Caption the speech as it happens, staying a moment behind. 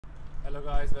Hello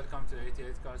guys, welcome to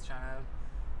 88 Cars channel.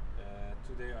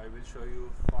 Today I will show you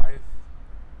 5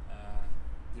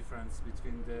 difference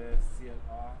between the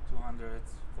CLA 200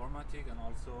 4matic and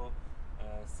also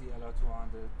CLA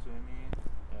 220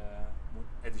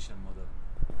 edition model.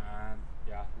 And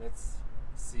yeah, let's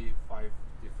see 5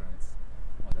 different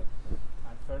model.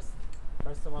 And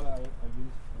first of all, I will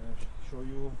show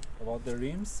you about the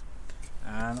rims,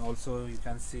 and also you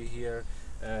can see here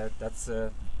that's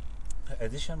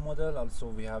edition model. Also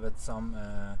we have it some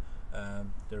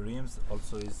the rims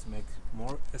also is make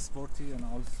more sporty, and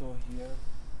also here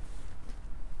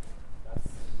that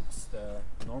looks the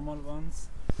normal ones.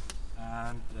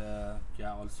 And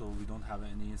yeah, also we don't have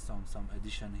any some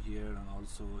edition here, and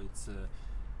also it's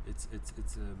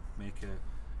make a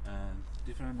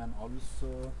different. And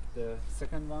also the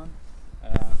second one,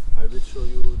 I will show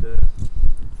you the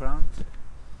front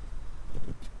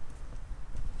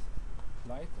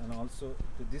light, and also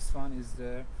this one is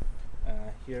the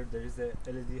here there is a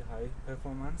LED high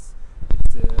performance.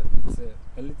 It's a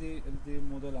LED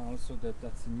model, and also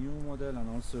that's a new model, and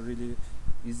also really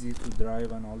easy to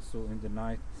drive, and also in the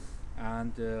night.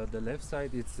 And the left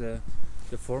side it's the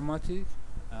 4matic,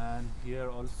 and here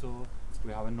also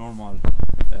we have a normal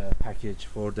package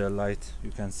for the light. You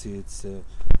can see it's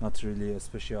not really a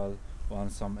special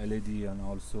one, some LED, and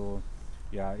also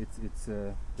yeah, it's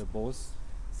the both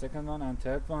second one and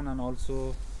third one, and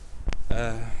also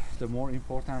the more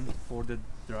important for the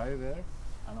driver.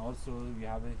 And also we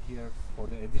have it here for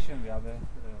the edition, we have a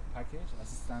package,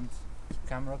 assistant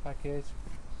camera package.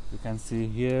 You can see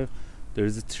here there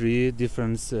is 3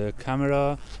 different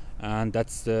camera, and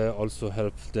that's also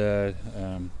help the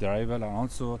driver. And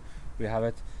also we have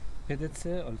it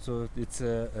PDC, also it's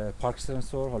a park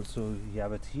sensor, also you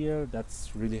have it here.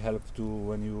 That's really help to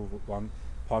when you want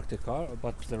park the car.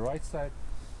 But the right side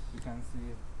you can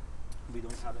see we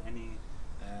don't have any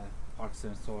park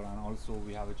sensor, and also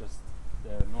we have just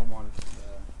the normal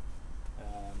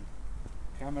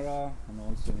camera, and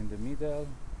also in the middle.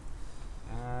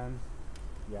 And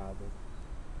yeah,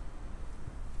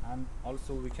 and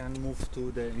also we can move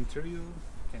to the interior.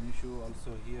 Can you show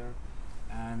also here?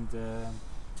 And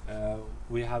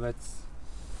we have it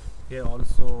here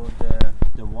also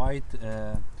the white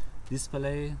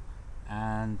display,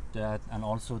 and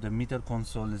also the middle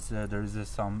console is there is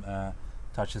some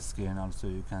touch screen also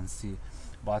you can see.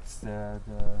 But the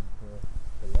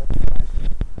left side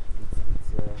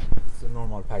it's a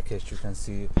normal package. You can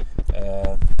see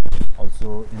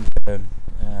also in the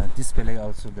display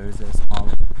also there is a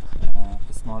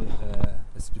small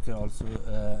speaker also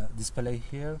display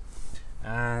here.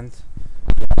 And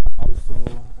also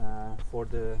for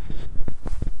the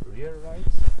rear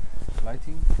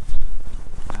lighting,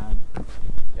 and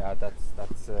yeah,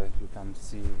 that's you can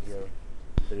see here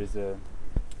there is a,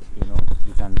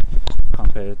 you can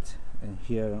compare it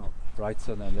here right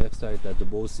side and left side, that the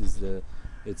both is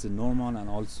it's a normal, and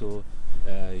also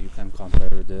you can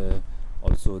compare the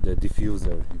also the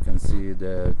diffuser. You can see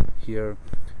the here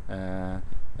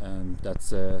and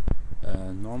that's a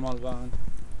normal one.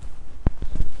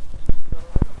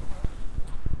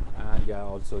 And yeah,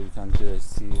 also you can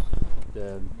see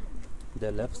the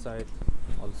left side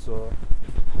also.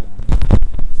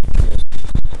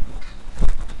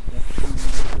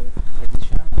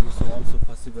 Addition, and also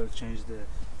possible change the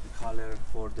color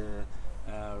for the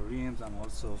rims, and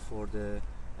also for the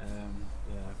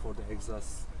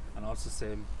exhaust. And also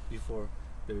same before,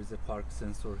 there is a park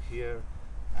sensor here,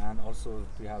 and also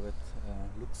we have it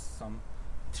looks some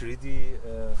 3D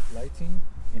lighting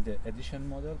in the edition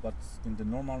model, but in the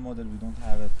normal model we don't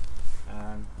have it.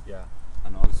 And yeah,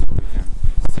 and also we can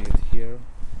see it here.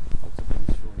 Also can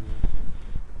show you.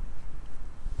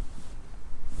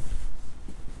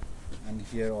 And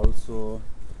here also,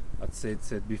 as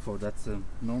said before, that's a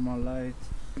normal light,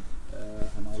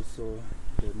 and also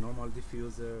the normal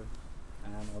diffuser,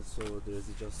 and also there is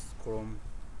just chrome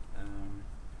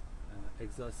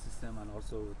exhaust system, and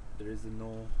also there is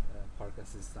no park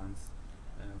assistance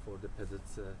for the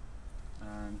pedals.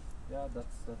 And yeah,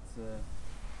 that's the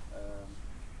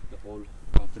whole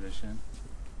configuration.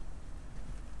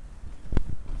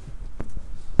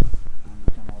 And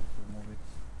we can also move it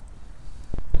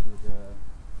to the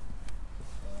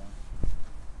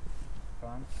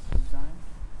front design,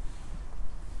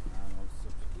 and also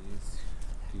please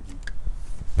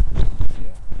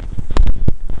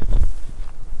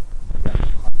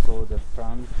so the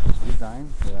front design,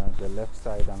 the left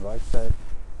side and right side,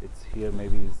 it's here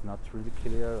maybe it's not really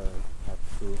clear. I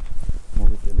have to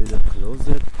move it a little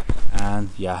closer. And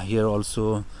yeah, here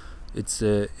also it's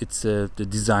the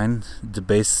design, the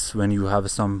base when you have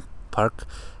some park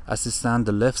assistant.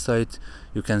 The left side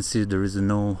you can see there is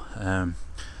no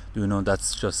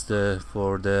that's just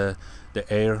for the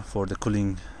air, for the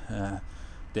cooling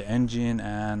the engine.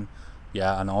 And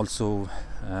and also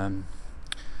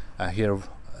here,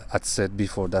 as said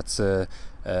before, that's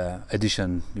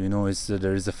addition, is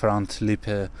there is a front lip,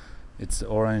 it's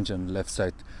orange, and left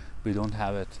side we don't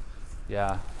have it.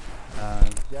 That's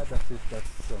it.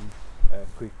 That's some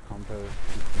quick compare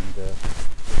between the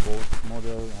both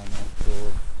model. And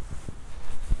also,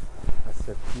 as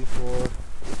said before,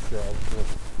 it's also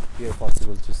here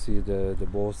possible to see the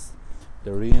both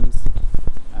the rims.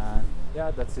 And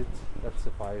that's it. That's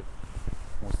the 5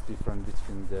 most different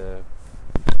between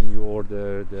when you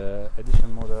order the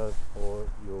edition model or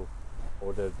you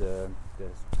order the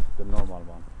normal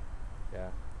one.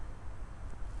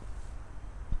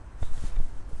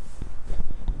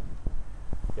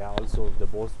 Also the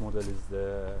both model is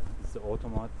the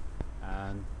automat.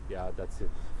 And that's it.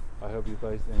 I hope you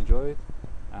guys enjoy it,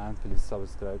 and please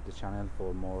subscribe the channel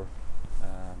for more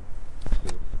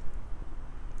videos.